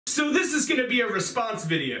So this is gonna be a response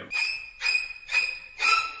video.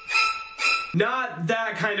 Not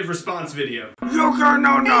that kind of response video.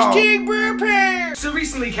 YugiNoNo! So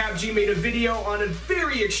recently CapG made a video on a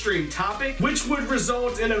very extreme topic, which would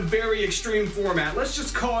result in a very extreme format. Let's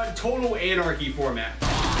just call it Total Anarchy format.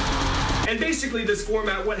 And basically this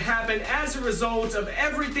format would happen as a result of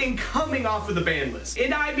everything coming off of the ban list.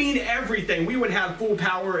 And I mean everything. We would have Full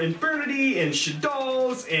Power Infernity and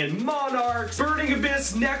Shaddolls and Monarchs, Burning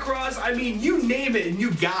Abyss, Necros, I mean you name it and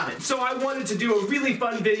you got it. So I wanted to do a really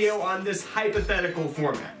fun video on this hypothetical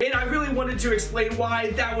format. And I really wanted to explain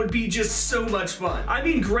why that would be just so much fun. I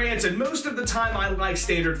mean granted, most of the time I like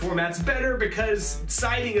standard formats better because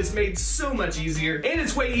siding is made so much easier and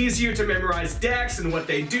it's way easier to memorize decks and what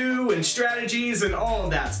they do and strategies and all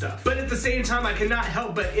of that stuff. But at the same time, I cannot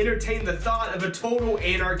help but entertain the thought of a Total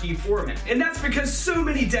Anarchy format. And that's because so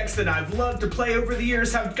many decks that I've loved to play over the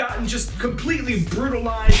years have gotten just completely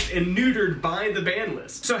brutalized and neutered by the ban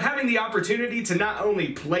list. So having the opportunity to not only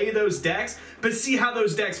play those decks, but see how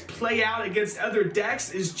those decks play out against other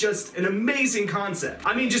decks is just an amazing concept.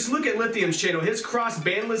 I mean, just look at Lithium's channel. His cross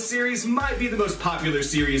ban list series might be the most popular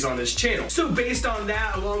series on his channel. So based on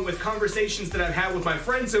that, along with conversations that I've had with my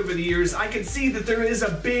friends over the years, I can see that there is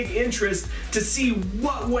a big interest to see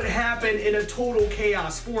what would happen in a total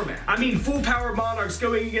chaos format. I mean, Full Power Monarchs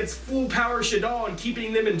going against Full Power Shaddol and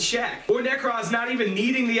keeping them in check. Or Necros not even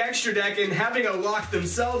needing the extra deck and having a lock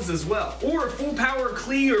themselves as well. Or Full Power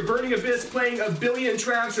Klee or Burning Abyss playing a billion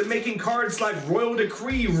traps and making cards like Royal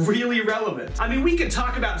Decree really relevant. I mean, we could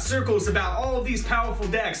talk about circles about all of these powerful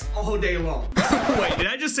decks all day long. Wait, did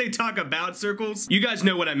I just say talk about circles? You guys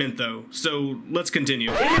know what I meant though, so let's continue.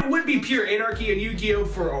 And it would be pure anarchy and Yu-Gi-Oh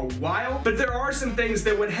for a while, but there are some things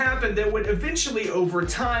that would happen that would eventually over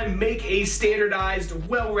time make a standardized,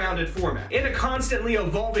 well-rounded format, and a constantly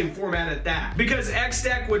evolving format at that. Because X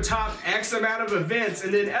deck would top X amount of events,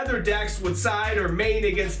 and then other decks would side or main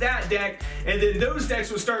against that deck, and then those decks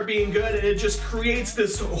would start being good, and it just creates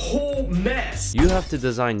this whole mess. You have to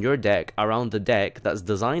design your deck around the deck that's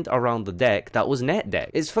designed around the deck that was net deck.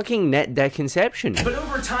 It's fucking net deck inception. But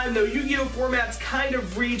over time though, Yu-Gi-Oh formats kind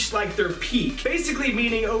of reach like their peak. Basically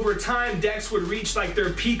meaning over time decks would reach like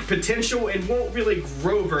their peak potential and won't really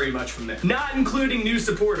grow very much from there. Not including new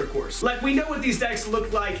support of course. Like we know what these decks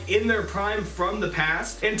looked like in their prime from the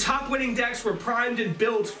past, and top winning decks were primed and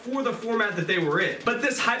built for the format that they were in. But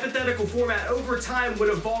this hypothetical format over time would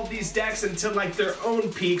evolve these decks into like their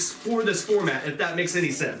own peaks for this format, if that makes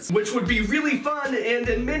any sense. Which would be really fun and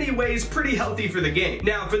in many ways pretty healthy for the game.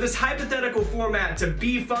 Now for this hypothetical format to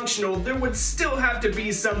be functional, there would still have to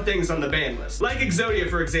be some things on the ban list. Like Exodia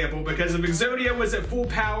for example, because if Exodia was at full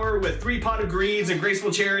power with 3 Pot of Greeds and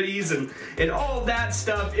Graceful Charities and all of that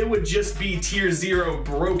stuff, it would just be tier 0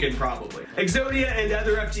 broken probably. Exodia and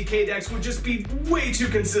other FTK decks would just be way too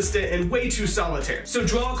consistent and way too solitary. So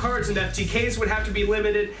draw cards and FTKs would have to be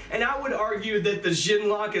limited, and I would argue that the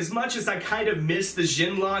Jinlock, as much as I kind of miss the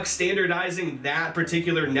Jinlock standardizing that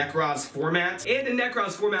particular Necros format, and in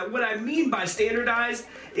Necros format, what I mean by standardized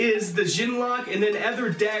is the Jinlock and then other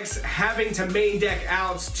decks having to main deck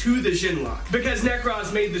outs to the Jinlock. Because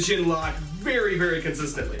Necros made the Jinlock very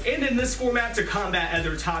consistently. And in this format, to combat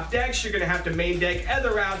other top decks, you're gonna have to main deck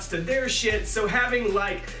other outs to their shit, so having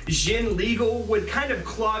like Jin legal would kind of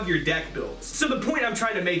clog your deck builds. So the point I'm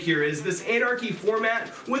trying to make here is this Anarchy format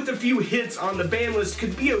with a few hits on the ban list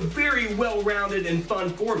could be a very well-rounded and fun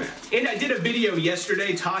format. And I did a video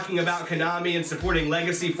yesterday talking about Konami and supporting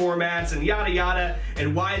legacy formats and yada yada,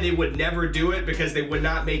 and why they would never do it because they would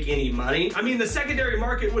not make any money. I mean, the secondary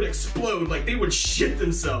market would explode, like they would shit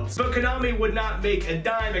themselves. But Konami would not make a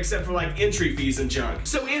dime except for like entry fees and junk.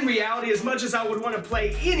 So in reality, as much as I would want to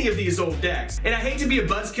play any of these old decks, and I hate to be a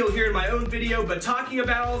buzzkill here in my own video, but talking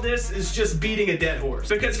about all this is just beating a dead horse.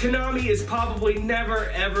 Because Konami is probably never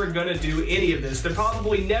ever gonna do any of this. They're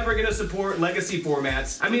probably never gonna support legacy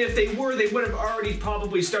formats. I mean, if they were, they would have already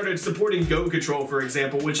probably started supporting Goat Control, for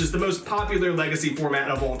example, which is the most popular legacy format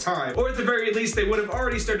of all time. Or at the very least, they would have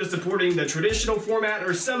already started supporting the traditional format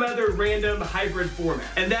or some other random hybrid format.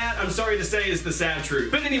 And that, I'm sorry to say, is the sad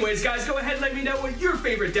truth. But anyways, guys, go ahead and let me know what your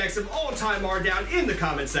favorite decks of all time are down in the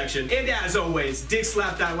comment section. And as always, dick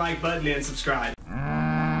slap that like button and subscribe.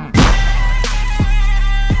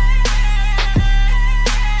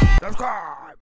 Subscribe!